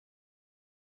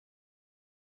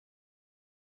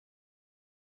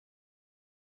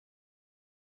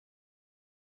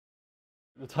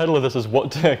The title of this is What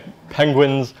Do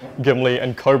Penguins, Gimli,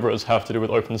 and Cobras Have to Do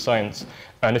with Open Science?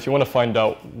 And if you want to find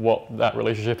out what that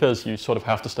relationship is, you sort of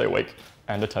have to stay awake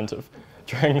and attentive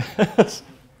during this.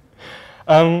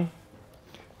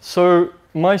 So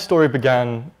my story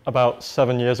began about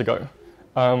 7 years ago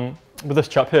with this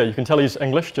chap here. You can tell he's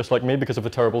English, just like me, because of the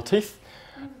terrible teeth.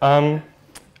 And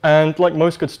like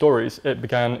most good stories, it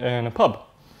began in a pub.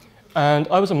 And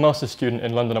I was a master's student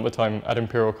in London at the time at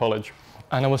Imperial College.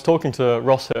 And I was talking to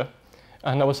Ross here,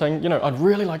 and I was saying, I'd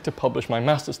really like to publish my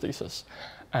master's thesis.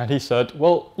 And he said,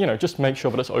 well, just make sure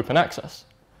that it's open access.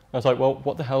 And I was like, well,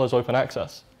 what the hell is open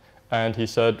access? And he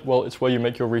said, well, it's where you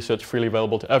make your research freely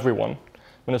available to everyone.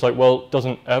 And it's like, well,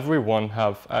 doesn't everyone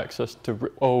have access to,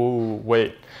 oh,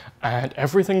 wait. And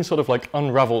everything sort of like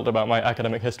unraveled about my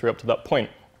academic history up to that point.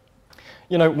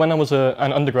 When I was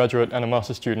an undergraduate and a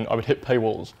master's student, I would hit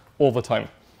paywalls all the time.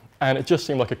 And it just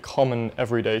seemed like a common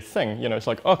everyday thing. It's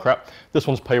like, oh crap, this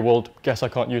one's paywalled, guess I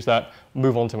can't use that,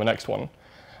 move on to the next one.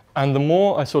 And the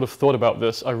more I sort of thought about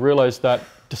this, I realized that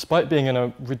despite being in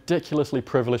a ridiculously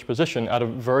privileged position at a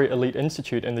very elite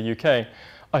institute in the UK,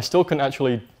 I still couldn't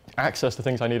actually access the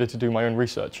things I needed to do my own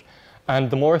research. And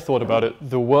the more I thought about it,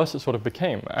 the worse it sort of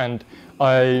became. And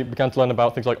I began to learn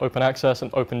about things like open access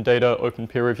and open data, open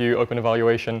peer review, open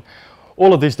evaluation,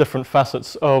 all of these different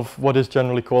facets of what is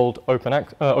generally called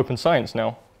open science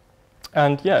now.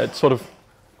 And yeah, it's sort of,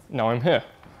 now I'm here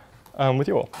with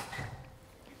you all.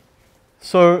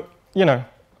 So,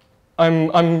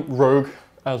 I'm rogue,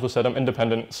 as was said, I'm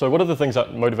independent. So what are the things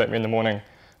that motivate me in the morning?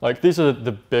 Like, these are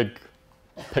the big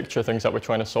picture things that we're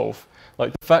trying to solve.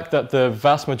 Like the fact that the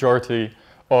vast majority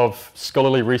of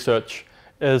scholarly research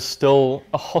is still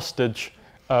a hostage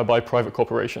by private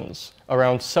corporations.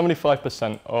 Around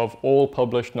 75% of all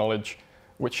published knowledge,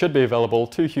 which should be available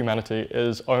to humanity,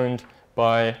 is owned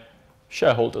by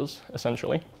shareholders,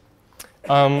 essentially.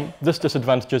 This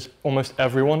disadvantages almost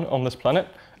everyone on this planet,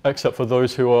 except for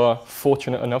those who are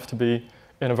fortunate enough to be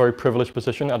in a very privileged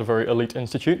position at a very elite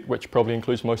institute, which probably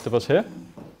includes most of us here.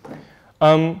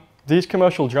 These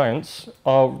commercial giants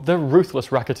they're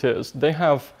ruthless racketeers. They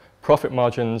have profit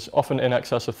margins often in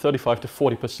excess of 35 to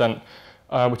 40%,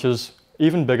 which is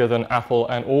even bigger than Apple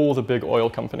and all the big oil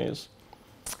companies.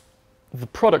 The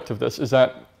product of this is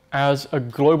that as a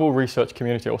global research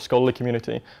community or scholarly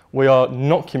community, we are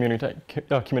not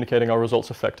communicating our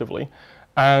results effectively.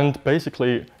 And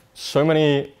basically, so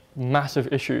many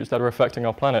massive issues that are affecting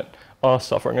our planet are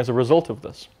suffering as a result of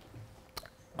this.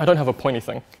 I don't have a pointy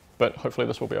thing, but hopefully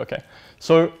this will be okay.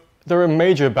 So there are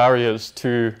major barriers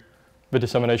to the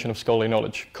dissemination of scholarly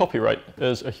knowledge. Copyright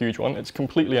is a huge one. It's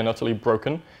completely and utterly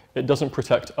broken. It doesn't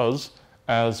protect us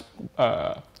as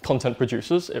content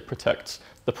producers. It protects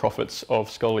the profits of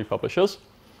scholarly publishers.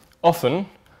 Often,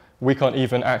 we can't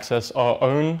even access our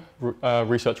own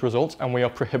research results, and we are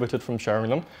prohibited from sharing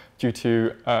them due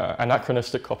to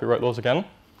anachronistic copyright laws again.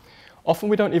 Often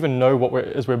we don't even know what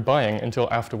it is we're buying until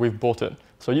after we've bought it.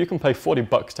 So you can pay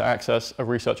 $40 to access a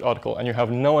research article, and you have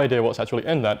no idea what's actually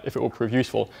in that if it will prove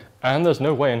useful. And there's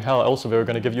no way in hell Elsevier are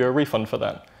going to give you a refund for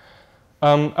that.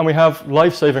 And we have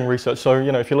life-saving research. So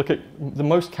if you look at the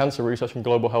most cancer research and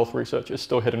global health research is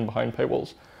still hidden behind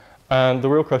paywalls. And the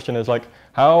real question is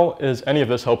how is any of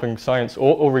this helping science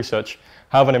or research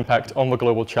have an impact on the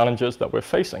global challenges that we're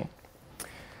facing?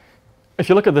 If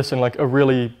you look at this in a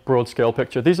really broad scale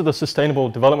picture, these are the sustainable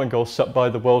development goals set by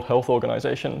the World Health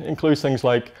Organization. It includes things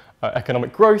like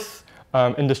economic growth,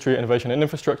 industry, innovation and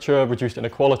infrastructure, reduced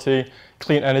inequality,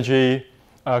 clean energy,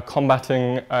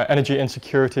 combating energy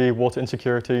insecurity, water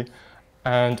insecurity,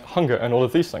 and hunger, and all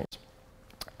of these things.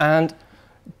 And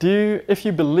if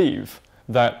you believe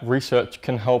that research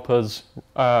can help us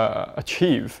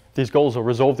achieve these goals or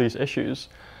resolve these issues,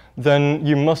 then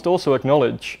you must also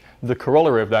acknowledge the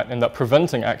corollary of that, in that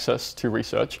preventing access to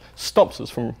research stops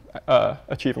us from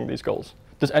achieving these goals.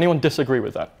 Does anyone disagree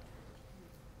with that?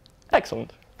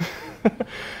 Excellent.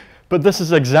 But this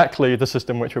is exactly the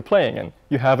system which we're playing in.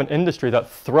 You have an industry that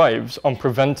thrives on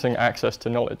preventing access to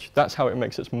knowledge. That's how it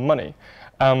makes its money.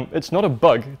 It's not a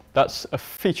bug, that's a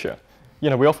feature.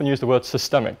 We often use the word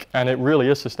systemic, and it really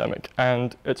is systemic,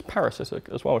 and it's parasitic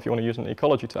as well, if you want to use an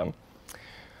ecology term.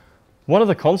 One of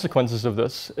the consequences of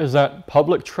this is that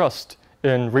public trust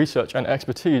in research and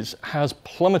expertise has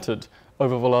plummeted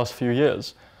over the last few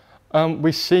years.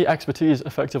 We see expertise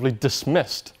effectively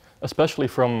dismissed, especially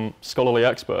from scholarly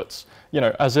experts,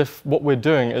 as if what we're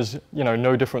doing is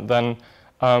no different than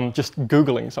just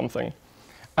Googling something.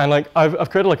 And I've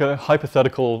created a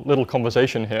hypothetical little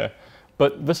conversation here,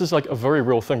 But this is like a very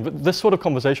real thing. But this sort of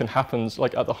conversation happens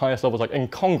like at the highest levels, like in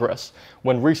Congress,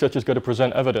 when researchers go to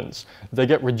present evidence, they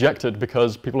get rejected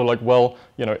because people are like, well,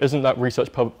 you know, isn't that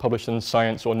research published in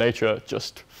Science or Nature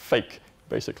just fake,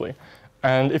 basically?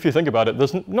 And if you think about it,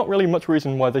 there's not really much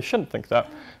reason why they shouldn't think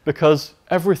that, because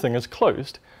everything is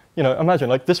closed. You know, imagine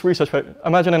like this research paper,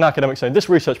 imagine an academic saying, this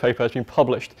research paper has been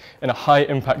published in a high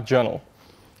impact journal.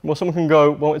 Well, someone can go,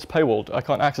 well, it's paywalled, I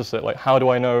can't access it. Like, how do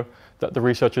I know that the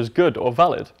research is good or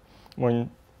valid? When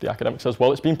the academic says,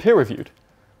 well, it's been peer reviewed.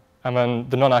 And then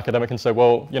the non-academic can say,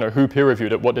 well, you know, who peer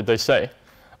reviewed it? What did they say?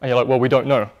 And you're like, well, we don't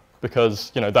know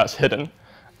because, you know, that's hidden.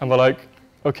 And we're like,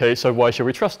 okay, so why should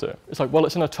we trust it? It's like, well,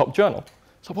 it's in a top journal.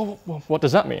 So, well, what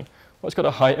does that mean? Well, it's got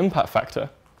a high impact factor.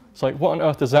 It's like, what on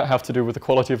earth does that have to do with the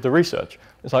quality of the research?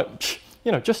 It's like,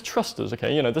 you know, just trust us,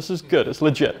 okay? You know, this is good, it's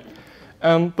legit.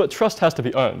 But trust has to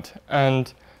be earned,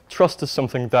 and trust is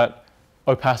something that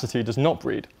opacity does not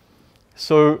breed.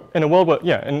 So in a world where,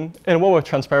 in a world where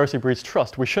transparency breeds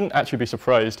trust, we shouldn't actually be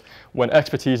surprised when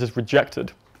expertise is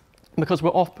rejected, because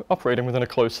we're operating within a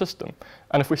closed system.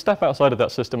 And if we step outside of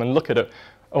that system and look at it,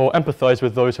 or empathize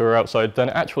with those who are outside, then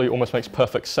it actually almost makes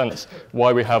perfect sense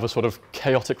why we have a sort of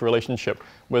chaotic relationship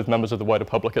with members of the wider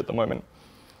public at the moment.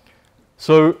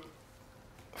 So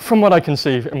from what I can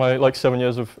see in my like 7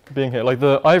 years of being here, like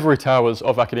the ivory towers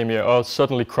of academia are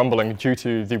certainly crumbling due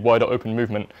to the wider open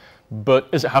movement. But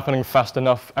is it happening fast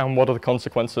enough, and what are the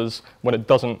consequences when it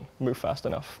doesn't move fast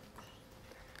enough?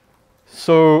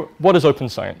 So what is open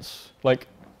science? Like,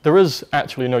 there is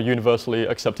actually no universally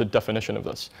accepted definition of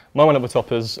this. My one at the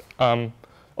top is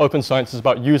open science is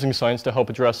about using science to help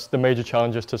address the major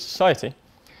challenges to society.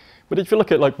 But if you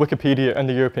look at like Wikipedia and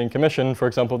the European Commission, for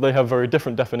example, they have very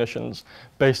different definitions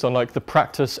based on like the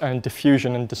practice and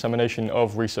diffusion and dissemination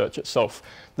of research itself.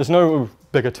 There's no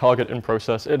bigger target in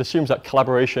process. It assumes that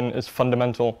collaboration is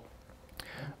fundamental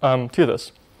to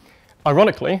this.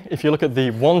 Ironically, if you look at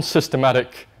the one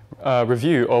systematic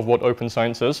review of what open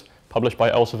science is, published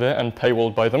by Elsevier and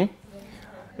paywalled by them,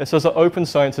 it says that open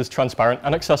science is transparent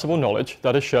and accessible knowledge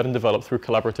that is shared and developed through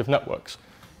collaborative networks.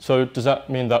 So does that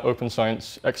mean that open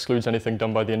science excludes anything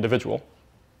done by the individual?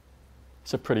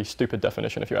 It's a pretty stupid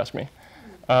definition, if you ask me.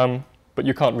 But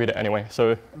you can't read it anyway,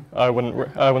 so I wouldn't worry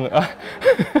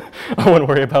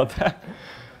about that.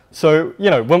 So, you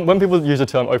know, when people use the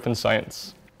term open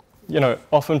science, you know,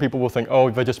 often people will think, oh,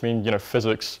 they just mean, you know,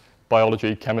 physics,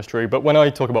 biology, chemistry. But when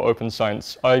I talk about open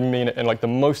science, I mean it in like the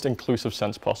most inclusive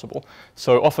sense possible.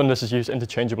 So often this is used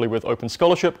interchangeably with open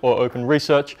scholarship or open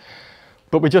research.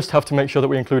 But we just have to make sure that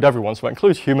we include everyone. So that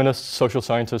includes humanists, social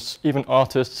scientists, even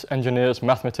artists, engineers,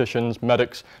 mathematicians,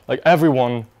 medics. Like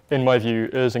everyone, in my view,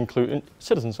 is included,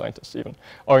 citizen scientists even,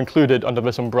 are included under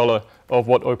this umbrella of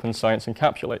what open science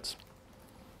encapsulates.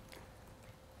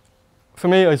 For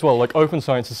me as well, like open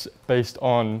science is based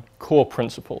on core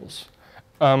principles.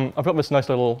 I've got this nice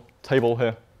little table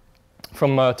here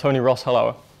from Tony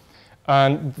Ross-Hallauer.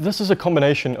 And this is a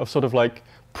combination of sort of like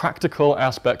practical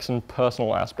aspects and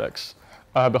personal aspects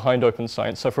behind open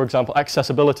science. So for example,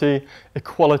 accessibility,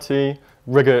 equality,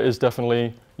 rigor is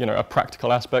definitely, you know, a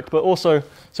practical aspect, but also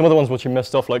some of the ones which you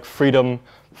missed off, like freedom,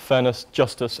 fairness,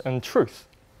 justice, and truth.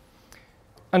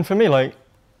 And for me, like,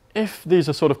 if these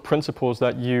are sort of principles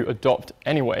that you adopt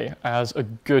anyway as a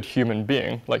good human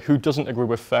being, like who doesn't agree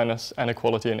with fairness and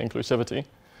equality and inclusivity,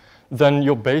 then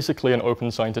you're basically an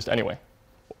open scientist anyway,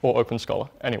 or open scholar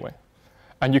anyway.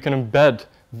 And you can embed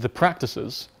the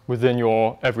practices within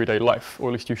your everyday life, or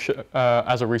at least you should,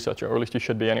 as a researcher, or at least you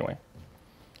should be anyway.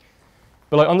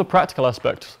 But like on the practical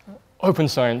aspect, open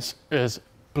science is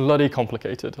bloody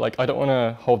complicated. Like I don't want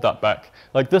to hold that back.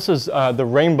 Like this is the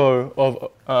rainbow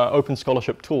of open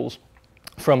scholarship tools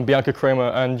from Bianca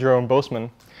Kramer and Jerome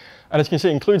Boasman. And as you can see,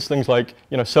 it includes things like,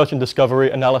 you know, search and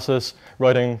discovery, analysis,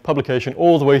 writing, publication,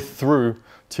 all the way through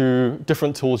to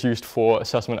different tools used for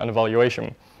assessment and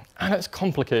evaluation. And it's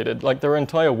complicated. Like there are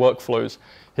entire workflows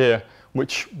here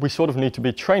which we sort of need to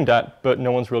be trained at, but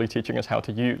no one's really teaching us how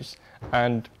to use.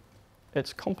 And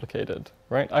it's complicated,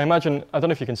 right? I imagine, I don't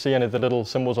know if you can see any of the little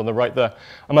symbols on the right there.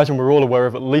 I imagine we're all aware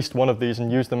of at least one of these and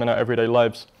use them in our everyday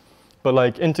lives. But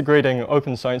like integrating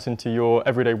open science into your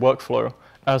everyday workflow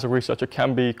as a researcher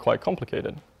can be quite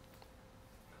complicated.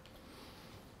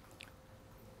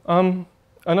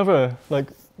 Another like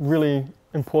really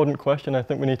important question I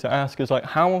think we need to ask is like,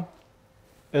 how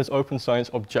is open science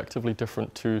objectively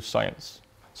different to science?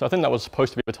 So I think that was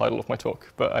supposed to be the title of my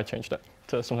talk, but I changed it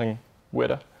to something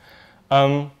weirder.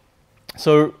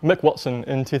 So Mick Watson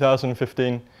in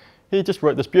 2015, he just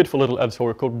wrote this beautiful little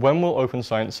editorial called "When Will Open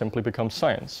Science Simply Become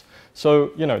Science?" So,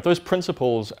 those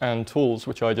principles and tools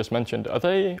which I just mentioned, are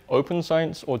they open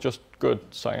science or just good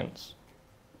science?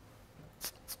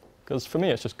 Because for me,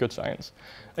 it's just good science.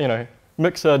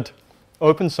 Mick said,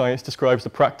 open science describes the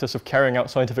practice of carrying out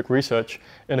scientific research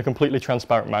in a completely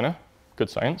transparent manner, good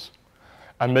science,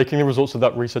 and making the results of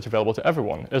that research available to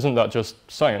everyone. Isn't that just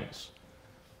science?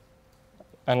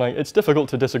 And it's difficult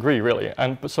to disagree, really.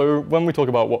 And so when we talk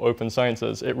about what open science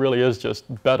is, it really is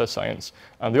just better science.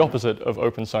 And the opposite of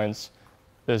open science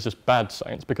is just bad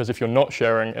science, because if you're not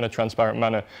sharing in a transparent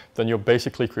manner, then you're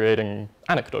basically creating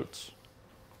anecdotes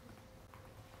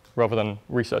rather than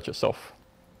research itself.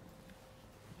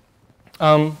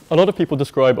 A lot of people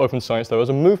describe open science, though, as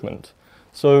a movement.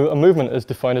 So a movement is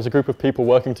defined as a group of people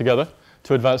working together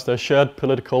to advance their shared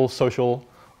political, social,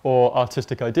 or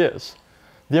artistic ideas.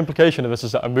 The implication of this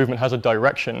is that a movement has a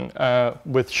direction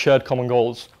with shared common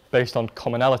goals based on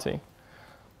commonality.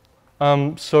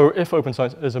 So if open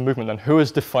science is a movement, then who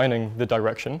is defining the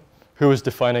direction? Who is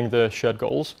defining the shared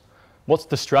goals? What's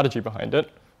the strategy behind it?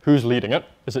 Who's leading it?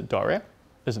 Is it DARIAH?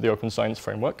 Is it the Open Science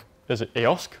Framework? Is it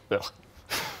EOSC?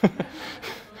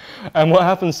 And what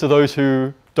happens to those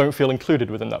who don't feel included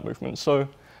within that movement? So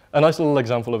a nice little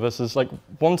example of this is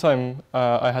one time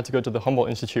I had to go to the Humboldt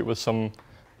Institute with some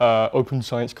open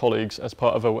science colleagues as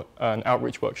part of an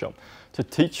outreach workshop to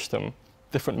teach them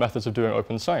different methods of doing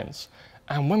open science.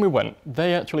 And when we went,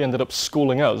 they actually ended up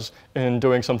schooling us in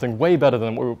doing something way better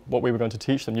than what we were going to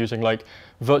teach them, using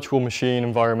virtual machine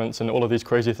environments and all of these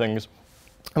crazy things.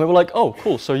 And we were like, oh,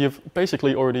 cool, so you've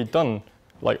basically already done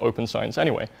open science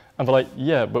anyway. And they're like,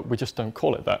 yeah, but we just don't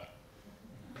call it that.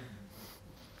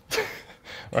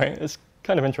 Right? It's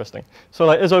kind of interesting. So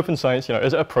is open science,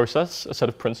 is it a process, a set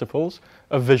of principles,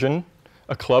 a vision,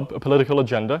 a club, a political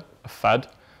agenda, a fad,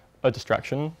 a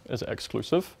distraction? Is it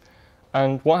exclusive?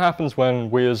 And what happens when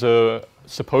we as a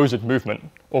supposed movement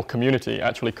or community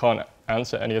actually can't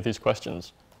answer any of these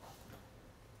questions?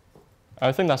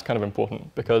 I think that's kind of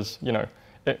important because,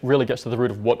 it really gets to the root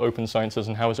of what open science is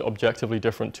and how is it objectively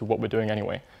different to what we're doing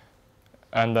anyway.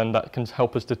 And then that can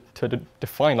help us to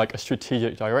define a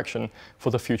strategic direction for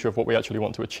the future of what we actually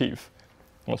want to achieve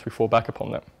once we fall back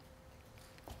upon that.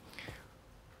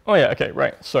 Oh yeah, okay,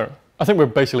 right. So I think we're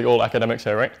basically all academics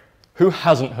here, right? Who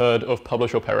hasn't heard of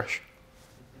publish or perish?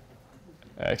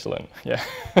 Excellent, yeah.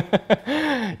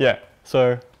 Yeah,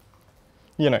 so,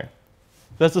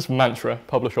 there's this mantra,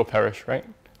 publish or perish, right?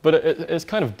 But it's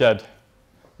kind of dead.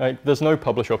 There's no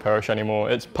publish or perish anymore.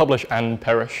 It's publish and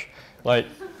perish.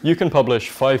 You can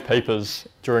publish 5 papers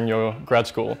during your grad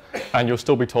school, and you'll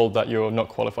still be told that you're not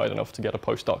qualified enough to get a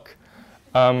postdoc.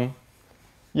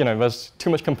 There's too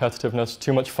much competitiveness,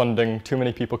 too much funding, too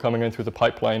many people coming in through the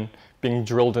pipeline, being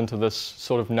drilled into this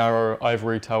sort of narrow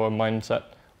ivory tower mindset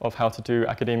of how to do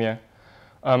academia.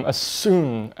 As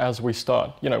soon as we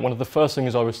start, one of the first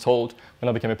things I was told when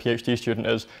I became a PhD student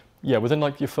is, yeah, within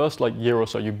your first year or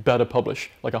so, you better publish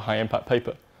a high impact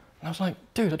paper. And I was like,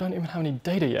 dude, I don't even have any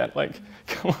data yet.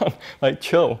 Come on,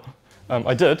 chill.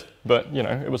 I did, but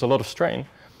it was a lot of strain.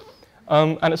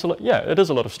 And it's it is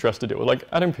a lot of stress to deal with.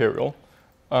 At Imperial,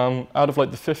 out of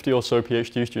the 50 or so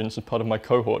PhD students as part of my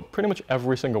cohort, pretty much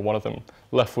every single one of them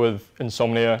left with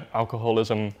insomnia,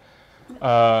 alcoholism,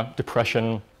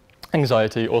 depression,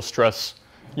 anxiety, or stress,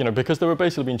 because they were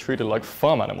basically being treated like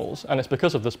farm animals, and it's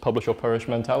because of this publish or perish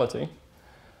mentality.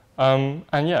 And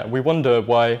yeah, we wonder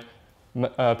why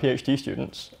PhD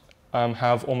students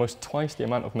have almost twice the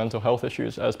amount of mental health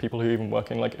issues as people who even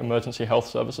work in emergency health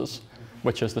services,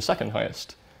 which is the second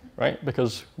highest, right?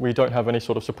 Because we don't have any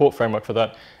sort of support framework for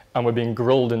that, and we're being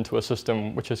grilled into a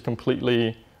system which is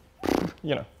completely,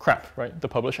 crap, right? The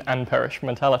publish and perish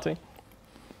mentality.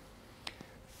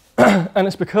 And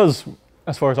it's because,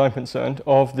 as far as I'm concerned,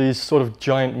 of these sort of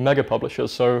giant mega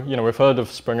publishers. So, we've heard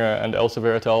of Springer and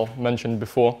Elsevier et al. Mentioned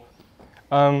before.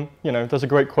 There's a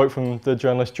great quote from the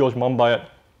journalist George Monbiot.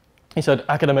 He said,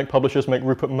 "Academic publishers make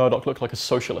Rupert Murdoch look like a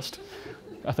socialist."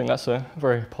 I think that's a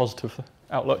very positive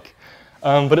outlook.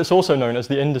 But it's also known as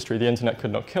the industry the internet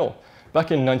could not kill.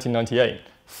 Back in 1998,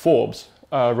 Forbes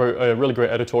wrote a really great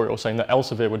editorial saying that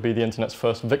Elsevier would be the internet's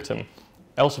first victim.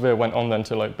 Elsevier went on then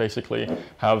to basically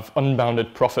have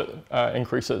unbounded profit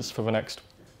increases for the next,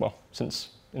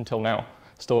 until now.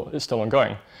 It's still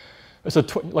ongoing. It's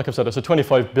like I've said, it's a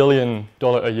 $25 billion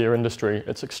a year industry.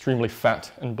 It's extremely fat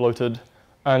and bloated,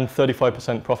 and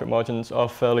 35% profit margins are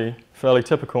fairly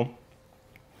typical.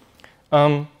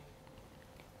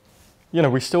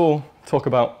 We still talk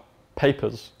about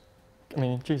papers. I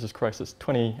mean, Jesus Christ, it's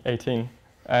 2018,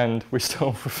 and we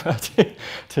still refer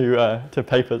to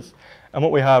papers. And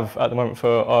what we have at the moment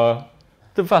for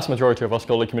the vast majority of our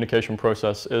scholarly communication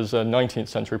process is a 19th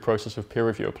century process of peer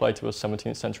review applied to a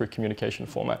 17th century communication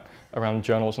format around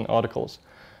journals and articles.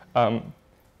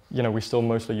 We still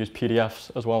mostly use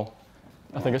PDFs as well.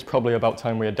 I think it's probably about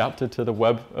time we adapted to the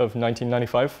web of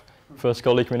 1995 for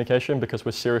scholarly communication because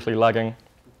we're seriously lagging.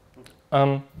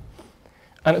 And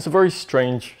it's a very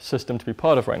strange system to be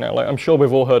part of right now. Like, I'm sure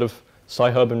we've all heard of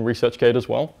Sci-Hub and ResearchGate as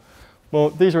well. Well,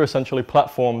 these are essentially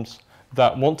platforms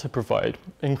that want to provide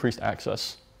increased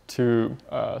access to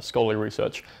scholarly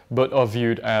research, but are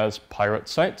viewed as pirate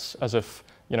sites, as if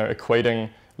equating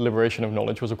liberation of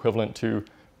knowledge was equivalent to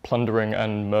plundering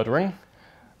and murdering.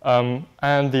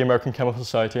 And the American Chemical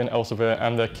Society and Elsevier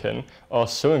and their kin are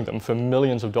suing them for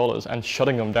millions of dollars and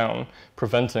shutting them down,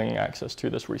 preventing access to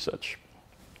this research.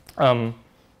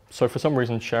 So for some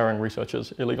reason, sharing research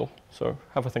is illegal. So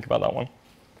have a think about that one.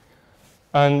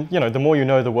 And the more you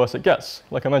know, the worse it gets.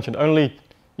 Like I mentioned, only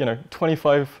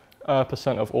 25%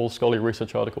 of all scholarly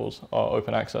research articles are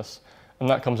open access. And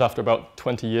that comes after about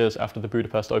 20 years after the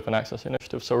Budapest Open Access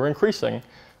Initiative. So we're increasing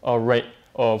our rate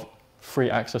of free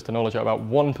access to knowledge at about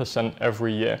 1%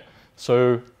 every year.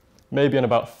 So maybe in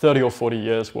about 30 or 40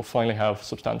 years, we'll finally have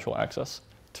substantial access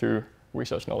to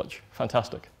research knowledge.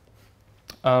 Fantastic.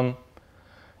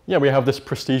 We have this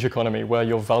prestige economy where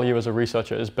your value as a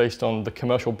researcher is based on the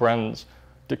commercial brands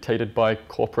dictated by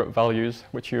corporate values,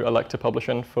 which you elect to publish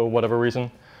in for whatever reason.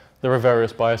 There are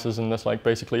various biases in this, like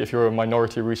basically if you're a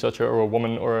minority researcher or a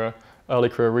woman or an early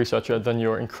career researcher, then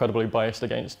you're incredibly biased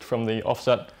against from the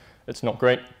offset. It's not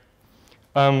great.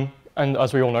 And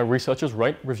as we all know, researchers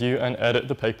write, review, and edit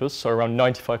the papers, so around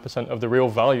 95% of the real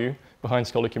value behind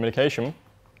scholarly communication.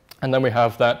 And then we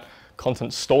have that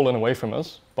content stolen away from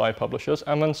us by publishers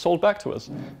and then sold back to us.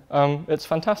 It's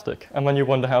fantastic. And then you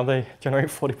wonder how they generate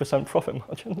 40% profit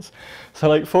margins. So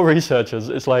like for researchers,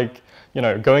 it's like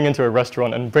going into a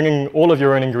restaurant and bringing all of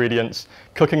your own ingredients,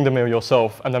 cooking the meal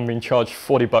yourself, and then being charged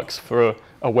 $40 for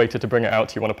a waiter to bring it out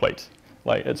to you on a plate.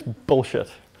 Like, it's bullshit.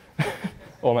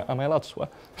 Or am I allowed to swear?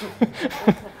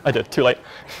 I did, too late.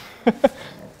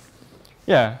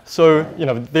 Yeah, so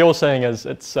the old saying is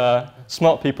it's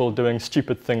smart people doing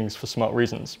stupid things for smart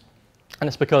reasons. And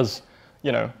it's because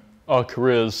our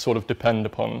careers sort of depend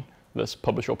upon this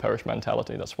publish or perish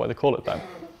mentality. That's why they call it that.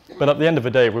 But at the end of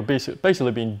the day, we're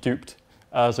basically being duped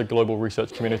as a global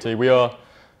research community. We are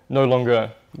no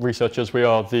longer researchers. We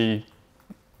are the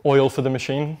oil for the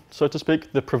machine, so to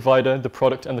speak, the provider, the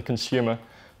product, and the consumer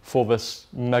for this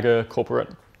mega corporate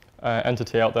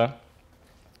entity out there.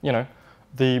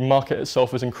 The market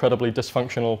itself is incredibly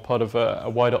dysfunctional, part of a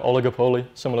wider oligopoly,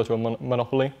 similar to a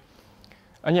monopoly.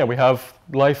 And yeah, we have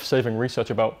life-saving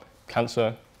research about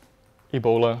cancer,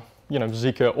 Ebola,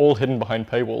 Zika, all hidden behind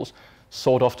paywalls,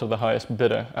 sold off to the highest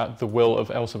bidder at the will of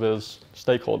Elsevier's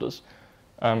stakeholders.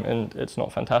 And it's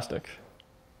not fantastic.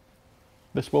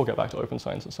 This will get back to open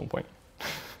science at some point.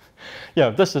 Yeah,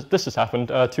 this has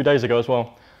happened 2 days ago as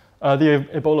well. The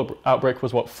Ebola outbreak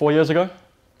was, 4 years ago?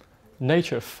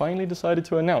 Nature finally decided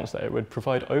to announce that it would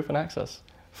provide open access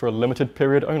for a limited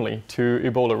period only to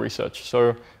Ebola research.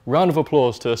 So round of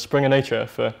applause to Springer Nature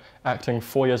for acting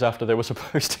 4 years after they were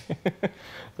supposed to.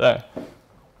 There.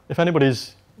 If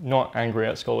anybody's not angry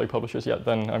at scholarly publishers yet,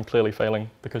 then I'm clearly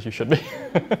failing, because you should be.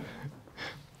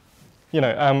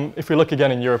 If we look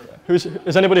again in Europe,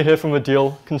 is anybody here from the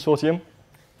DEAL consortium?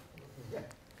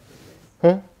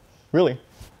 Huh? Really?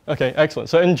 Okay, excellent.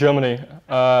 So in Germany,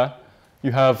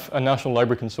 you have a National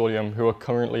Library Consortium who are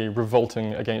currently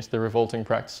revolting against the revolting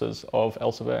practices of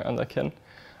Elsevier and their kin.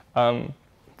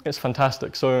 It's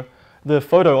fantastic. So the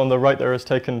photo on the right there is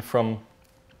taken from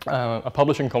a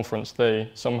publishing conference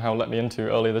they somehow let me into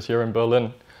earlier this year in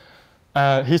Berlin.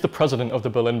 He's the president of the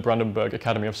Berlin-Brandenburg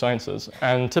Academy of Sciences,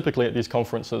 and typically at these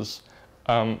conferences,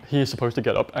 he is supposed to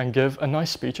get up and give a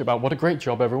nice speech about what a great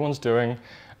job everyone's doing,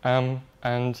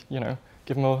 and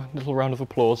give them a little round of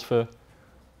applause for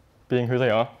being who they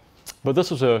are. But this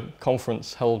was a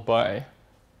conference held by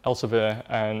Elsevier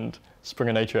and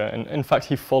Springer Nature, and in fact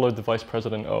he followed the vice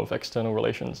president of external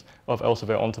relations of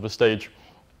Elsevier onto the stage.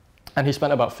 And he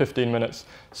spent about 15 minutes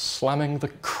slamming the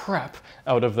crap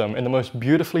out of them in the most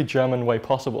beautifully German way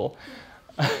possible.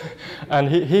 And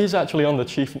he's actually one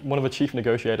of the chief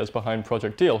negotiators behind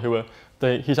Project DEAL,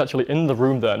 he's actually in the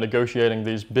room there negotiating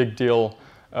these big deal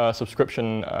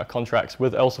subscription contracts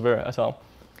with Elsevier et al.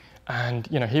 And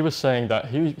he was saying that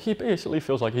he basically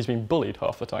feels like he's being bullied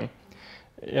half the time.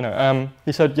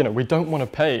 He said, we don't want to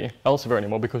pay Elsevier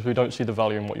anymore because we don't see the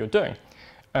value in what you're doing.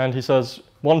 And he says,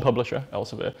 one publisher,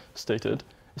 Elsevier, stated,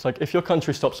 it's like, if your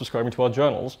country stops subscribing to our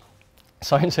journals,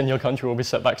 Science in your country will be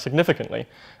set back significantly.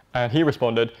 And he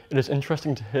responded, "It is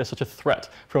interesting to hear such a threat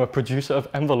from a producer of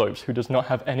envelopes who does not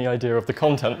have any idea of the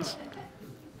contents."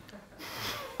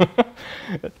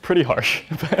 Pretty harsh,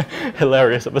 but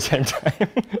hilarious at the same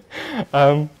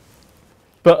time.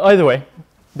 But either way,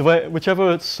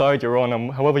 whichever side you're on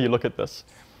and however you look at this,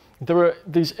 there are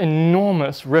these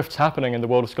enormous rifts happening in the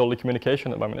world of scholarly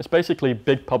communication at the moment. It's basically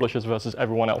big publishers versus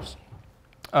everyone else.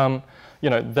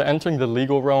 They're entering the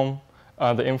legal realm.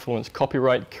 They influence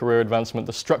copyright, career advancement,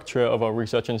 the structure of our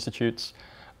research institutes.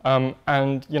 There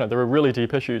are really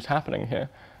deep issues happening here.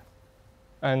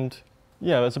 And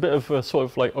yeah, there's a bit of a sort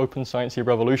of like open sciencey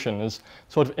revolution is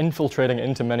sort of infiltrating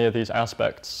into many of these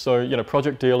aspects. So,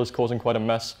 Project Deal is causing quite a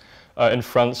mess. In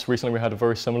France, recently we had a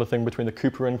very similar thing between the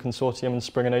Couperin Consortium and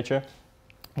Springer Nature,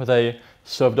 where they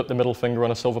served up the middle finger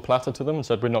on a silver platter to them and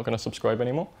said, we're not going to subscribe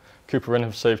anymore. Couperin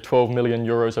have saved 12 million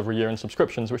euros every year in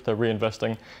subscriptions, which they're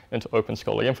reinvesting into open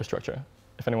scholarly infrastructure.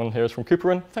 If anyone here is from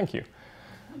Couperin, thank you.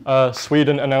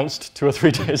 Sweden announced 2 or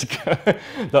 3 days ago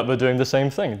that they're doing the same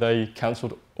thing. They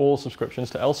cancelled all subscriptions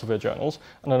to Elsevier journals,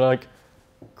 and they're like,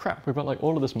 crap, we've got like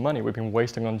all of this money we've been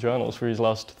wasting on journals for these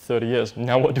last 30 years.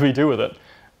 Now what do we do with it?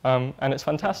 And it's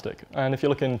fantastic. And if you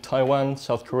look in Taiwan,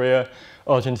 South Korea,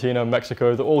 Argentina,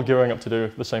 Mexico, they're all gearing up to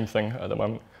do the same thing at the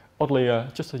moment. Oddly,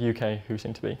 just the UK who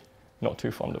seem to be not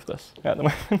too fond of this at the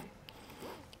moment.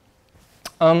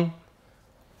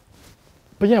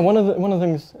 But yeah, one of the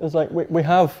things is like we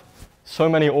have so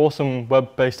many awesome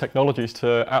web-based technologies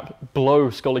to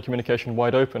blow scholarly communication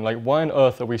wide open. Like, why on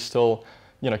earth are we still,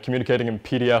 communicating in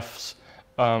PDFs,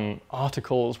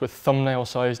 articles with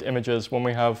thumbnail-sized images when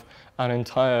we have an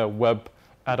entire web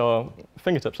at our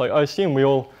fingertips? Like, I assume we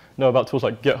all know about tools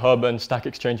like GitHub and Stack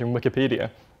Exchange and Wikipedia.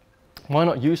 Why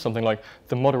not use something like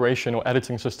the moderation or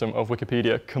editing system of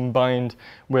Wikipedia combined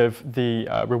with the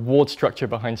reward structure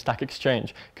behind Stack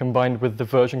Exchange, combined with the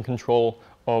version control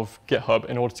of GitHub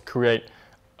in order to create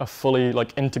a fully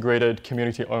integrated,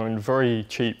 community-owned, very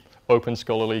cheap, open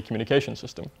scholarly communication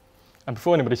system? And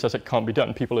before anybody says it can't be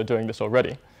done, people are doing this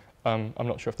already. I'm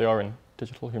not sure if they are in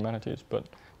digital humanities, but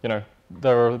there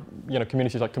are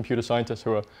communities like computer scientists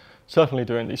who are certainly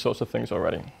doing these sorts of things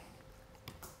already.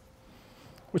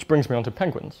 Which brings me on to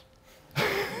penguins.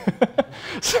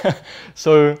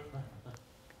 So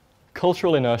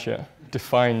cultural inertia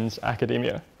defines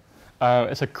academia.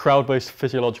 It's a crowd-based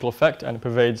physiological effect, and it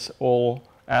pervades all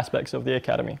aspects of the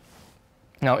academy.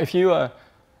 Now, have you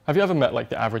ever met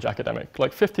the average academic?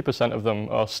 50% of them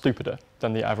are stupider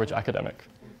than the average academic.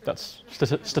 That's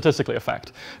statistically a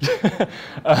fact.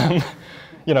 And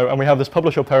we have this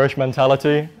publish or perish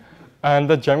mentality. And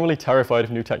they're generally terrified of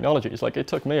new technologies. It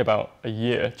took me about a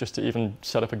year just to even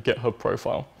set up a GitHub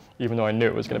profile, even though I knew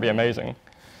it was going to be amazing.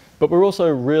 But we're also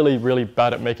really, really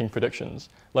bad at making predictions.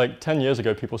 10 years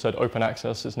ago, people said open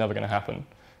access is never going to happen.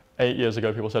 8 years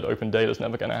ago, people said open data is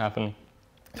never going to happen.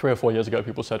 3 or 4 years ago,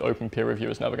 people said open peer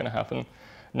review is never going to happen.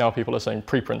 Now people are saying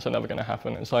preprints are never going to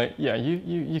happen. It's like, yeah,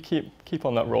 you keep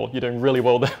on that roll. You're doing really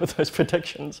well there with those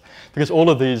predictions, because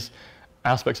all of these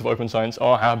aspects of open science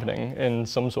are happening in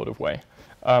some sort of way,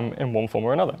 in one form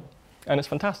or another. And it's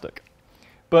fantastic.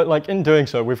 But in doing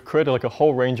so, we've created a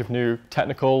whole range of new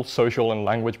technical, social, and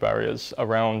language barriers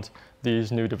around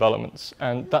these new developments.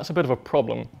 And that's a bit of a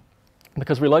problem,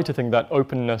 because we like to think that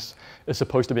openness is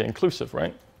supposed to be inclusive,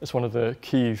 right? It's one of the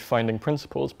key finding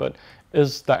principles, but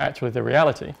is that actually the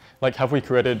reality? Have we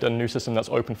created a new system that's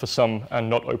open for some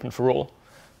and not open for all?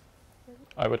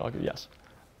 I would argue yes.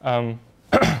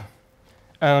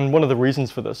 And one of the reasons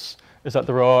for this is that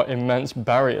there are immense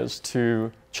barriers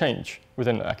to change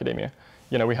within academia.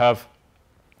 We have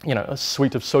a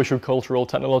suite of social, cultural,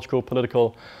 technological,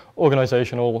 political,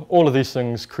 organizational, all of these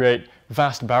things create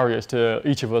vast barriers to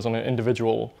each of us on an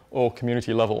individual or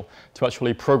community level to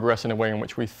actually progress in a way in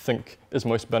which we think is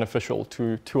most beneficial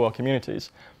to our communities.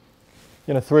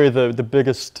 3 of the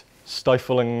biggest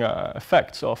stifling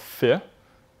effects are fear,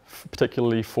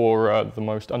 particularly for the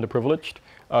most underprivileged,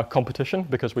 competition,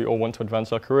 because we all want to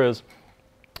advance our careers,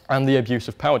 and the abuse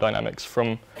of power dynamics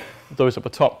from those at the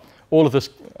top. All of this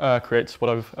creates what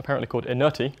I've apparently called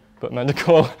inerty, but meant to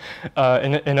call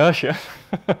inertia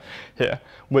here,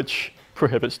 which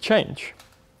prohibits change.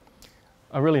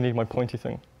 I really need my pointy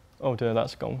thing. Oh dear,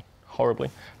 that's gone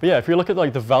horribly. But yeah, if you look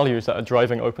at the values that are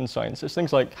driving open science, it's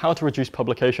things like how to reduce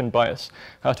publication bias,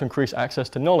 how to increase access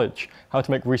to knowledge, how to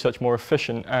make research more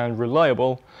efficient and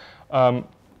reliable, how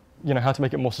to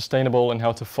make it more sustainable, and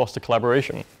how to foster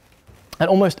collaboration. And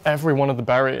almost every one of the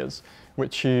barriers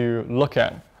which you look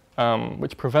at,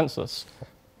 which prevents us,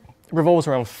 revolves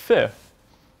around fear.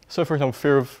 So for example,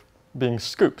 fear of being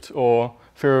scooped, or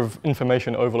fear of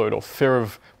information overload or fear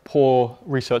of poor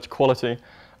research quality,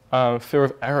 fear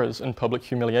of errors and public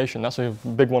humiliation. That's a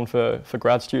big one for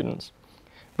grad students.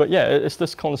 But yeah, it's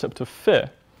this concept of fear.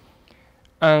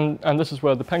 And this is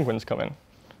where the penguins come in,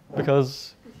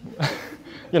 because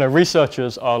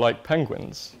researchers are like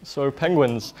penguins. So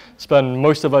penguins spend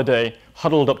most of our day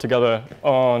huddled up together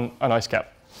on an ice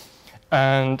cap.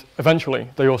 And eventually,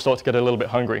 they all start to get a little bit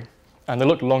hungry. And they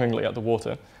look longingly at the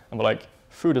water, and they're like,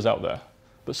 food is out there,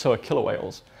 but so are killer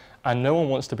whales. And no one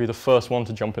wants to be the first one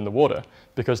to jump in the water,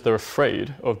 because they're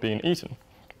afraid of being eaten.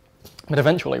 But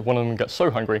eventually, one of them gets so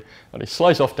hungry that he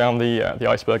slides off down the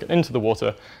iceberg into the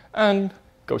water and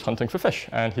goes hunting for fish,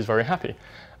 and he's very happy.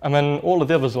 And then all of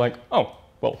the others are like, oh,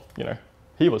 well,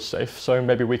 he was safe, so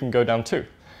maybe we can go down too.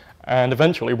 And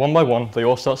eventually, one by one, they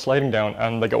all start sliding down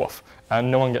and they go off,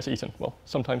 and no one gets eaten. Well,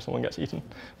 sometimes someone gets eaten,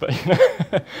 but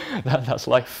that's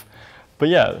life. But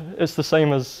yeah, it's the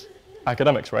same as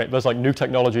academics, right? There's like new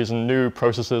technologies and new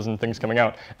processes and things coming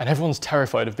out, and everyone's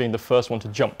terrified of being the first one to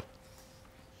jump.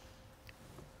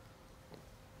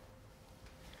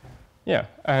 Yeah,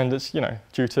 and it's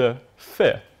due to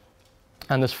fear.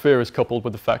 And this fear is coupled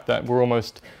with the fact that we're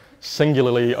almost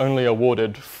singularly only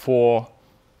awarded for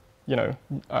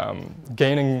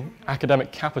gaining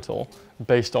academic capital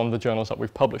based on the journals that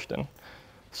we've published in.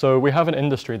 So we have an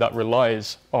industry that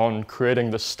relies on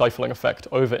creating this stifling effect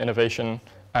over innovation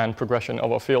and progression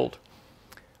of our field.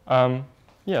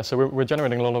 Yeah, so we're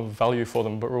generating a lot of value for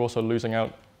them, but we're also losing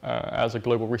out as a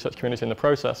global research community in the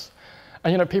process.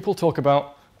 And people talk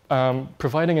about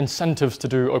providing incentives to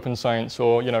do open science,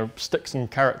 or sticks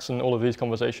and carrots and all of these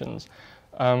conversations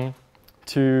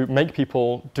to make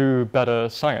people do better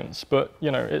science. But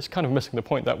it's kind of missing the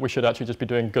point that we should actually just be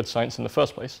doing good science in the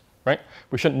first place, right?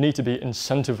 We shouldn't need to be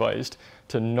incentivized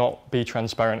to not be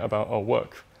transparent about our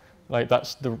work. Like,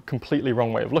 that's the completely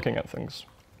wrong way of looking at things,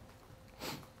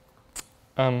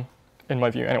 in my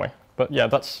view, anyway. But yeah,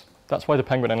 that's why the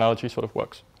penguin analogy sort of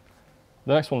works.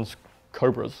 The next one's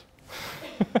cobras.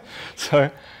 So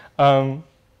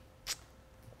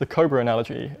the cobra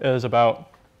analogy is about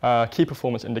key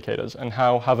performance indicators and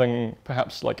how having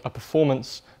perhaps like a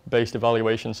performance-based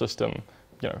evaluation system,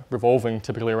 revolving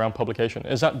typically around publication,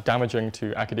 is that damaging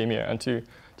to academia and to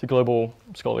global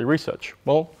scholarly research?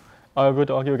 Well, I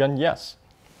would argue again, yes.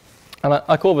 And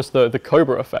I call this the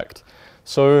cobra effect.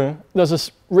 So there's this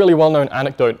really well-known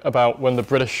anecdote about when the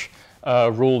British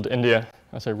ruled India.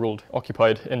 I say ruled,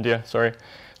 occupied India, sorry.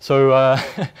 So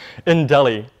in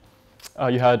Delhi,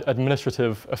 you had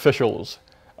administrative officials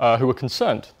who were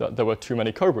concerned that there were too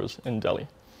many cobras in Delhi.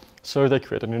 So they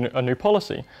created a new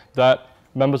policy that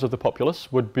members of the populace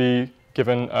would be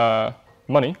given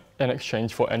money in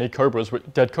exchange for any cobras,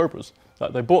 dead cobras,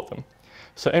 that they bought them.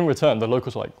 So in return, the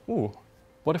locals were like, ooh,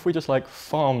 what if we just like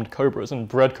farmed cobras and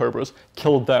bred cobras,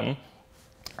 killed them,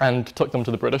 and took them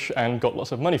to the British and got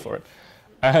lots of money for it?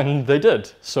 And they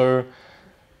did. So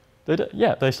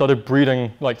they started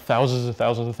breeding like thousands and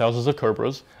thousands and thousands of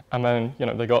cobras, and then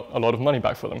they got a lot of money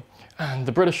back for them. And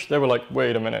the British, they were like,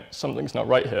 wait a minute, something's not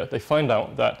right here. They find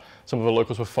out that some of the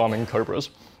locals were farming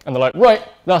cobras, and they're like, right,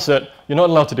 that's it, you're not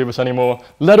allowed to do this anymore,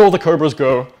 let all the cobras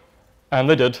go. And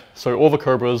they did, so all the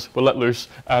cobras were let loose,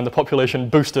 and the population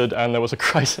boosted, and there was a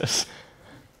crisis.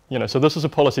 So this was a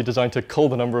policy designed to cull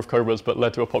the number of cobras, but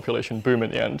led to a population boom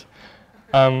in the end.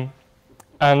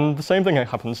 And the same thing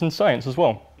happens in science as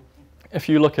well. If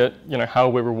you look at how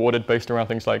we're rewarded based around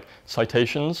things like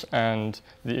citations and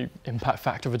the impact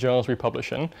factor of the journals we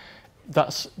publish in,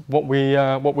 that's what we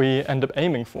end up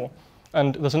aiming for.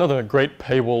 And there's another great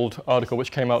paywalled article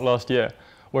which came out last year,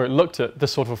 where it looked at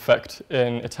this sort of effect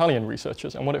in Italian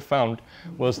researchers. And what it found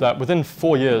was that within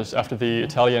 4 years after the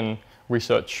Italian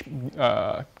research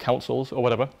councils or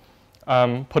whatever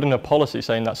put in a policy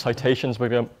saying that citations were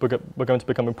going to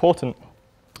become important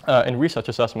in research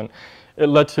assessment, it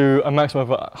led to a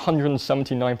maximum of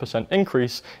 179%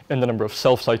 increase in the number of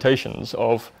self-citations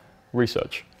of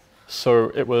research.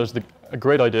 So it was a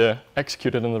great idea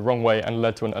executed in the wrong way and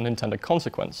led to an unintended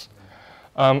consequence.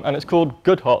 And it's called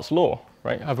Goodhart's law,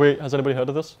 right? Has anybody heard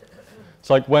of this? It's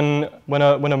like when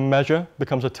a measure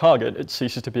becomes a target, it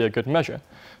ceases to be a good measure.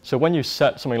 So when you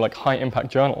set something like high impact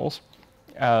journals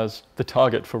as the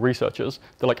target for researchers,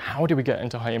 they're like, how do we get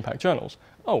into high impact journals?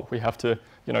 Oh, we have to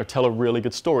tell a really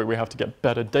good story. We have to get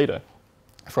better data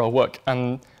for our work.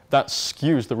 And that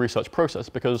skews the research process,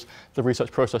 because the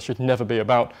research process should never be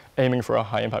about aiming for a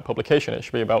high impact publication. It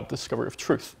should be about discovery of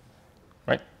truth,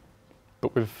 right?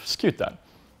 But we've skewed that.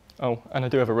 Oh, and I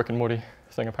do have a Rick and Morty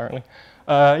thing, apparently.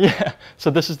 Yeah, so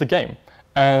this is the game.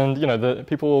 And the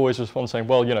people always respond saying,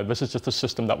 well, this is just a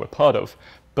system that we're part of,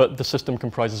 but the system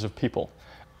comprises of people.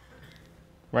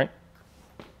 right?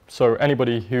 So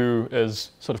anybody who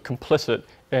is sort of complicit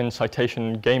in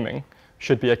citation gaming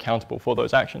should be accountable for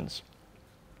those actions.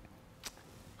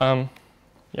 Yeah.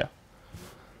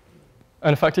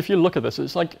 And in fact, if you look at this,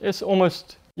 it's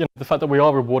almost, the fact that we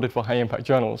are rewarded for high impact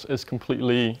journals is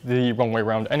completely the wrong way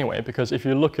around anyway, because if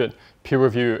you look at peer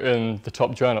review in the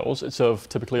top journals, it's of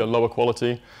typically a lower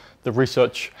quality. The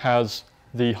research has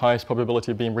the highest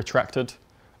probability of being retracted,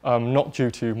 not due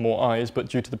to more eyes, but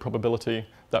due to the probability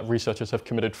that researchers have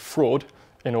committed fraud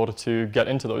in order to get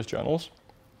into those journals.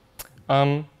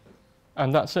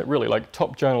 And that's it really, like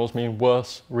top journals mean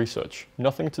worse research,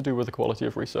 nothing to do with the quality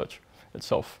of research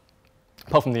itself,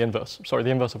 apart from the inverse, sorry, the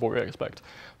inverse of what we expect.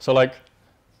 So like,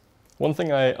 one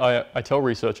thing I tell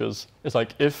researchers is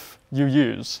like, if you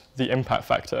use the impact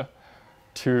factor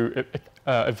to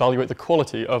evaluate the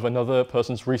quality of another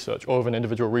person's research or of an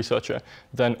individual researcher,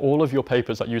 then all of your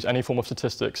papers that use any form of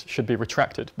statistics should be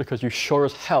retracted because you sure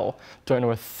as hell don't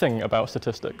know a thing about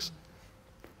statistics.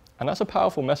 And that's a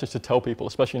powerful message to tell people,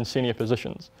 especially in senior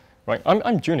positions, right?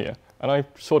 I'm junior, and I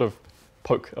sort of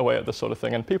poke away at this sort of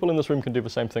thing, and people in this room can do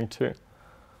the same thing too.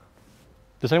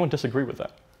 Does anyone disagree with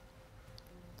that?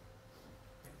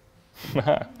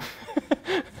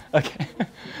 Okay.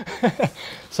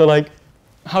 So like,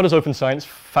 how does open science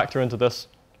factor into this?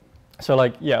 So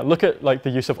like, yeah, look at like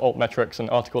the use of alt metrics and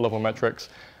article level metrics.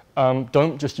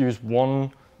 Don't just use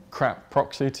one crap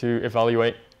proxy to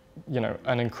evaluate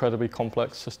an incredibly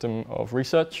complex system of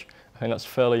research. I think that's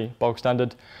fairly bog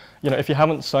standard. If you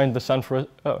haven't signed the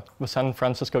San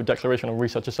Francisco Declaration on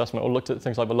Research Assessment or looked at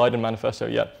things like the Leiden Manifesto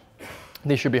yet,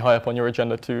 these should be high up on your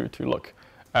agenda to look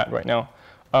at right now.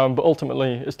 But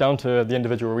ultimately, it's down to the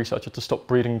individual researcher to stop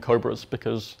breeding cobras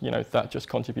because that just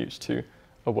contributes to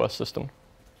a worse system.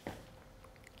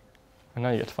 And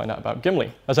now you get to find out about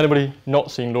Gimli. Has anybody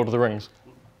not seen Lord of the Rings?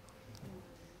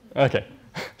 Okay,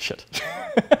 shit.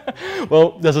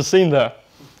 Well, there's a scene there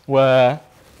where,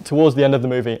 towards the end of the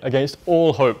movie, against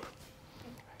all hope,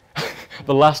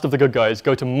 the last of the good guys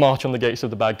go to march on the gates of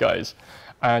the bad guys.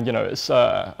 And it's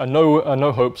a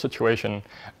no hope situation.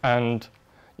 And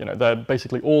they're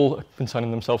basically all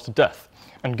consigning themselves to death.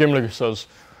 And Gimli says,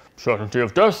 "Certainty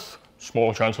of death,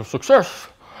 small chance of success.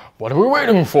 What are we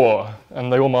waiting for?"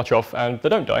 And they all march off, and they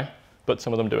don't die, but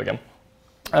some of them do again.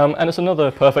 And it's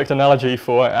another perfect analogy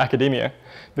for academia,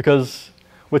 because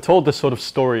we're told this sort of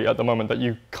story at the moment that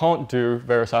you can't do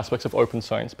various aspects of open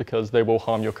science because they will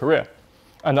harm your career.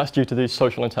 And that's due to these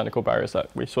social and technical barriers that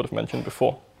we sort of mentioned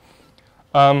before.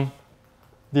 The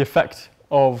effect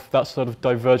of that sort of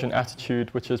divergent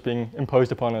attitude which is being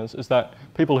imposed upon us is that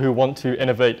people who want to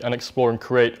innovate and explore and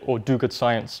create or do good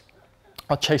science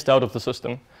are chased out of the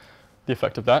system. The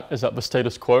effect of that is that the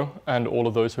status quo and all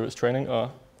of those who it's training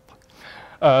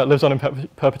lives on in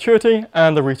perpetuity,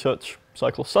 and the research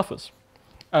cycle suffers.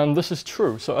 And this is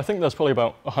true. So I think there's probably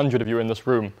about 100 of you in this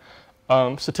room.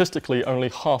 Statistically, only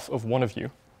half of one of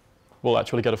you will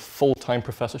actually get a full-time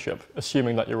professorship,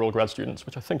 assuming that you're all grad students,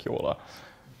 which I think you all are.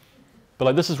 But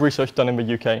like, this is research done in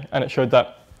the UK, and it showed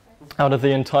that out of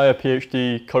the entire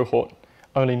PhD cohort,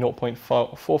 only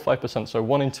 0.45%, so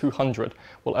 1 in 200,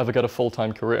 will ever get a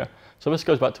full-time career. So this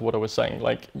goes back to what I was saying.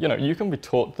 Like, you can be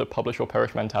taught the publish or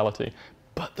perish mentality,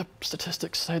 but the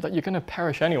statistics say that you're going to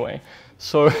perish anyway.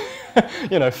 So,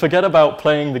 forget about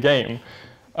playing the game.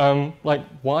 Like,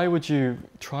 why would you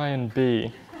try and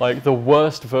be like the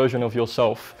worst version of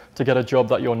yourself to get a job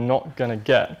that you're not going to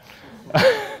get?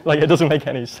 Like, it doesn't make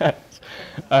any sense.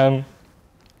 But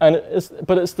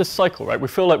it's this cycle, right? We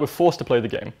feel like we're forced to play the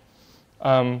game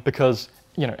because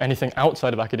anything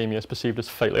outside of academia is perceived as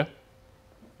failure,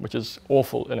 which is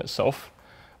awful in itself.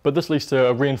 But this leads to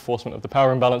a reinforcement of the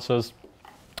power imbalances,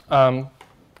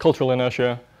 cultural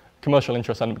inertia, commercial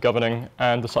interest end up governing,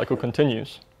 and the cycle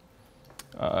continues.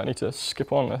 I need to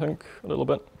skip on, I think, a little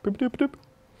bit. Boop, doop, doop.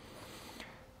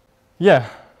 Yeah,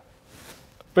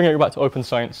 bringing it back to open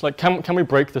science, like, can we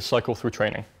break this cycle through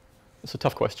training? It's a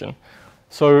tough question.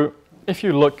 So if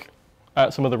you look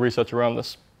at some of the research around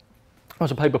this, there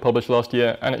was a paper published last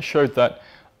year, and it showed that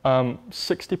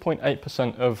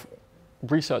 60.8% of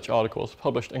research articles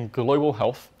published in global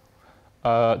health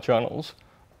journals,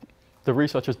 the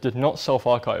researchers did not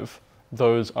self-archive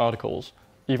those articles,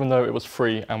 even though it was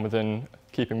free and within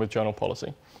keeping with journal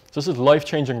policy. So this is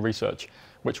life-changing research,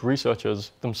 which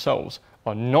researchers themselves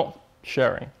are not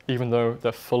sharing, even though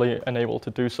they're fully enabled to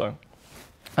do so.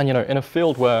 And in a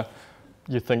field where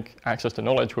you think access to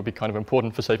knowledge would be kind of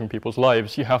important for saving people's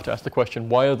lives, you have to ask the question,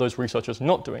 why are those researchers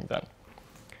not doing that?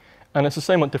 And it's the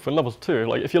same at different levels too.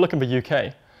 Like, if you look in the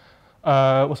UK,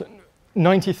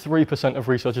 93% of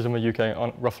researchers in the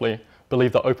UK roughly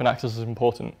believe that open access is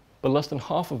important, but less than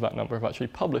half of that number have actually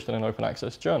published in an open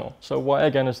access journal. So why,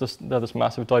 again, is there this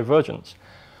massive divergence?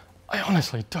 I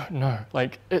honestly don't know.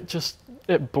 Like,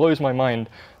 it blows my mind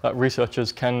that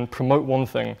researchers can promote one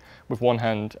thing with one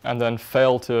hand and then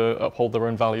fail to uphold their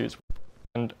own values.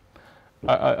 And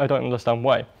I don't understand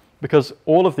why. Because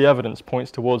all of the evidence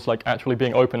points towards like actually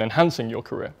being open, enhancing your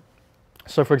career.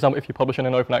 So for example, if you publish in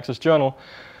an open access journal,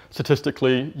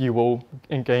 statistically, you will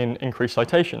gain increased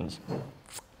citations.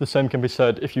 The same can be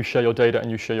said if you share your data and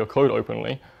you share your code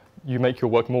openly. You make your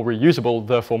work more reusable,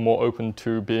 therefore more open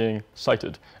to being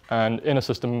cited. And in a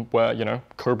system where, you know,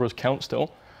 Cobras count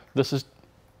still, this is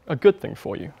a good thing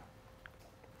for you.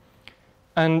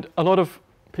 And a lot of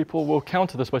people will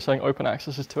counter this by saying open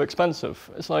access is too expensive.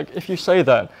 It's like, if you say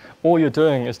that, all you're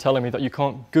doing is telling me that you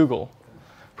can't Google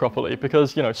properly,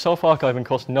 because, you know, self-archiving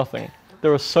costs nothing.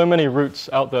 There are so many routes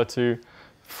out there to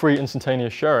free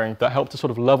instantaneous sharing that help to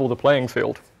sort of level the playing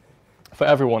field for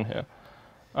everyone here.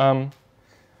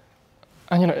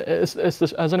 And you know, it's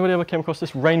this, has anybody ever came across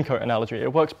this raincoat analogy?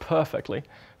 It works perfectly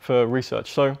for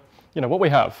research. So, you know, what we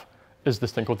have is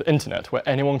this thing called the internet, where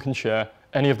anyone can share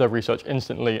any of their research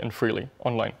instantly and freely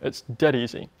online. It's dead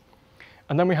easy.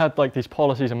 And then we had like these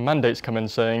policies and mandates come in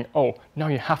saying, oh, now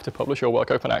you have to publish your work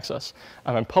open access.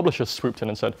 And then publishers swooped in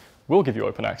and said, we'll give you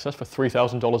open access for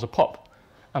 $3,000 a pop.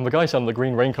 And the guy selling the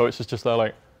green raincoats is just there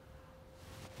like,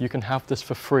 you can have this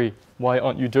for free. Why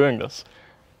aren't you doing this?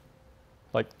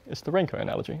 Like, it's the raincoat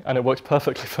analogy. And it works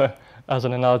perfectly as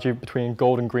an analogy between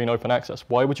gold and green open access.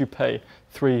 Why would you pay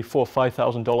 $3,000,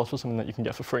 $4,000, $5,000 for something that you can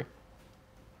get for free?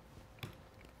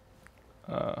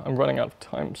 I'm running out of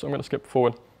time, so I'm going to skip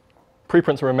forward.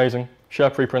 Preprints are amazing. Share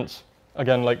preprints.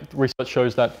 Again, like research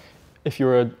shows that if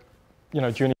you're a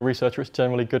junior researcher, it's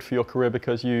generally good for your career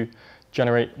because you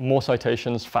generate more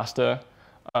citations faster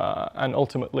and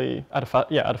ultimately at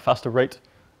a faster rate.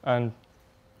 And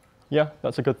yeah,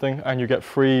 that's a good thing. And you get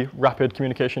free, rapid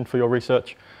communication for your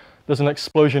research. There's an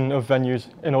explosion of venues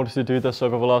in order to do this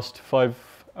over the last 5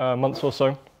 months or so.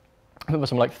 I think there's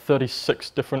some like 36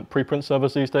 different preprint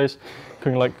servers these days,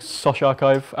 including like Sosh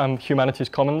Archive and Humanities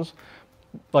Commons.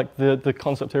 Like the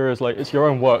concept here is like, it's your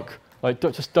own work. Like,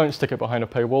 just don't stick it behind a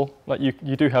paywall. Like you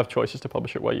do have choices to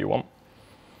publish it where you want.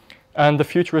 And the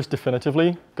future is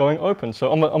definitively going open.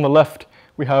 So on the left,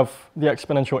 we have the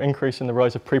exponential increase in the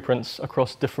rise of preprints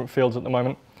across different fields at the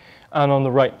moment. And on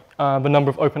the right, the number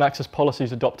of open access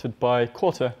policies adopted by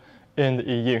quarter in the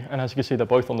EU. And as you can see, they're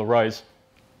both on the rise.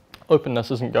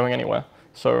 Openness isn't going anywhere,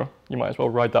 so you might as well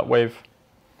ride that wave.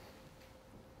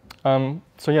 So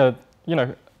yeah, you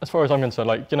know, as far as I'm concerned,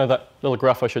 like, you know, that little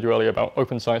graph I showed you earlier about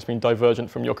open science being divergent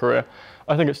from your career,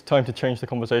 I think it's time to change the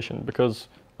conversation because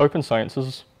open science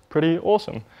is pretty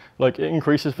awesome. Like, it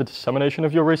increases the dissemination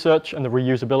of your research and the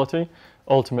reusability,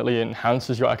 ultimately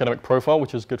enhances your academic profile,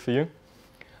 which is good for you.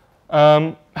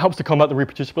 Helps to combat the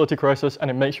reproducibility crisis, and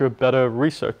it makes you a better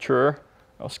researcher.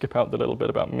 I'll skip out the little bit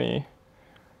about me.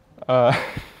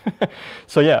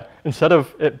 So yeah, instead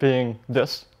of it being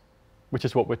this, which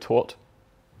is what we're taught,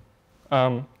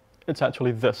 it's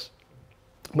actually this.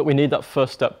 But we need that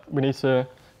first step. We need to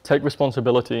take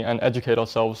responsibility and educate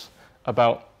ourselves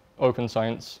about open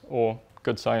science or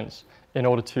good science in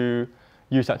order to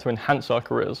use that to enhance our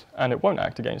careers, and it won't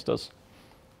act against us.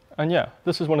 And yeah,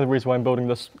 this is one of the reasons why I'm building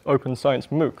this open science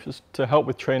MOOC, is to help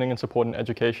with training and support and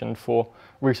education for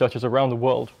researchers around the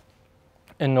world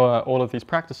in all of these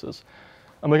practices.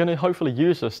 And we're going to hopefully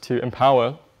use this to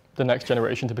empower the next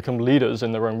generation to become leaders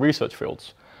in their own research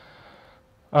fields.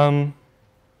 I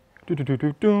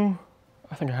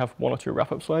think I have 1 or 2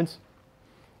 wrap-up slides.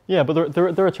 Yeah, but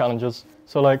there are challenges.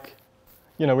 So like,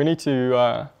 you know, we need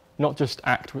to not just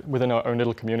act within our own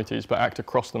little communities, but act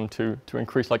across them to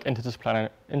increase like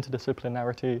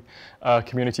interdisciplinarity,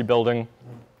 community building.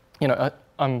 You know,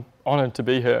 I'm honored to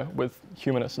be here with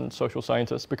humanists and social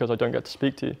scientists because I don't get to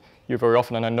speak to you very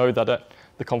often, and I know that at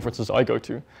the conferences I go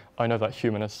to, I know that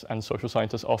humanists and social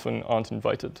scientists often aren't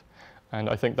invited. And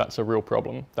I think that's a real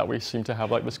problem, that we seem to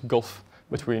have like this gulf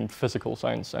between physical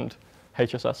science and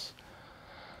HSS.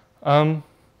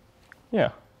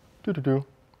 Yeah,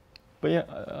 But yeah,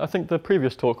 I think the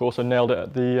previous talk also nailed it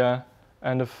at the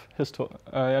end of his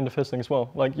thing as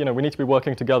well. Like, you know, we need to be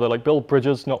working together, like build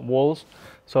bridges, not walls.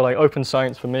 So like open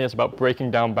science for me is about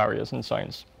breaking down barriers in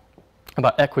science,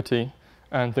 about equity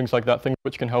and things like that, things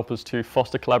which can help us to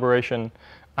foster collaboration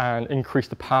and increase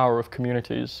the power of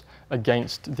communities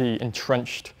against the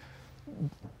entrenched,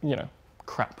 you know,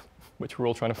 crap which we're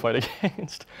all trying to fight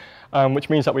against, which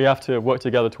means that we have to work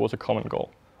together towards a common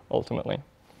goal, ultimately.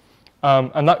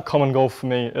 And that common goal for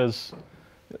me is,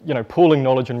 you know, pooling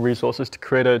knowledge and resources to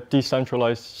create a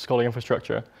decentralized scholarly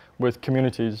infrastructure with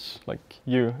communities like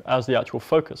you as the actual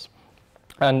focus.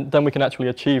 And then we can actually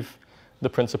achieve the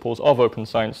principles of open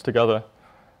science together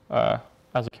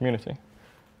as a community.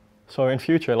 So in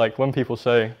future, like when people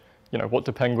say, you know, what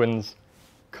do penguins,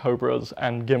 cobras,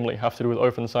 and Gimli have to do with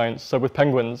open science? So with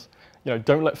penguins, you know,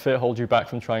 don't let fear hold you back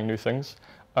from trying new things.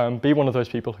 Be one of those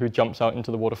people who jumps out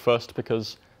into the water first,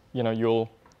 because, you know, you'll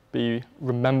be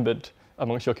remembered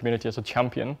amongst your community as a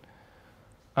champion.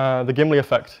 The Gimli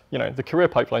effect, you know, the career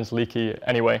pipeline's leaky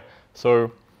anyway,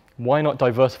 so why not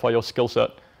diversify your skill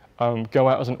set? Go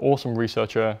out as an awesome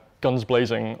researcher, guns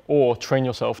blazing, or train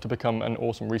yourself to become an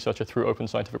awesome researcher through open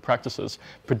scientific practices,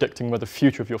 predicting where the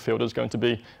future of your field is going to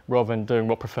be, rather than doing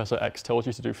what Professor X told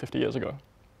you to do 50 years ago.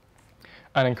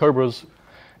 And in cobras,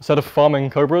 instead of farming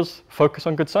cobras, focus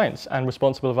on good science and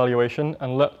responsible evaluation,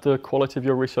 and let the quality of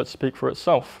your research speak for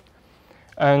itself.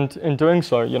 And in doing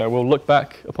so, you know, we'll look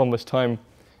back upon this time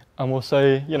and we'll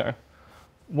say, you know,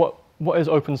 what is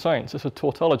open science? It's a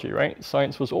tautology, right?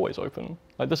 Science was always open.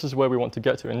 Like, this is where we want to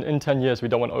get to. In 10 years, we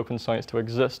don't want open science to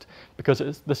exist, because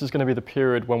this is going to be the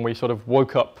period when we sort of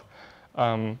woke up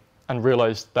and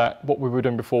realized that what we were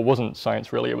doing before wasn't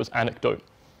science, really. It was anecdote.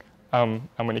 And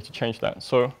we need to change that.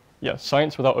 So yeah,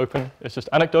 science without open is just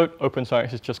anecdote. Open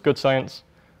science is just good science.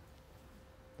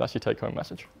 That's your take-home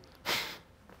message.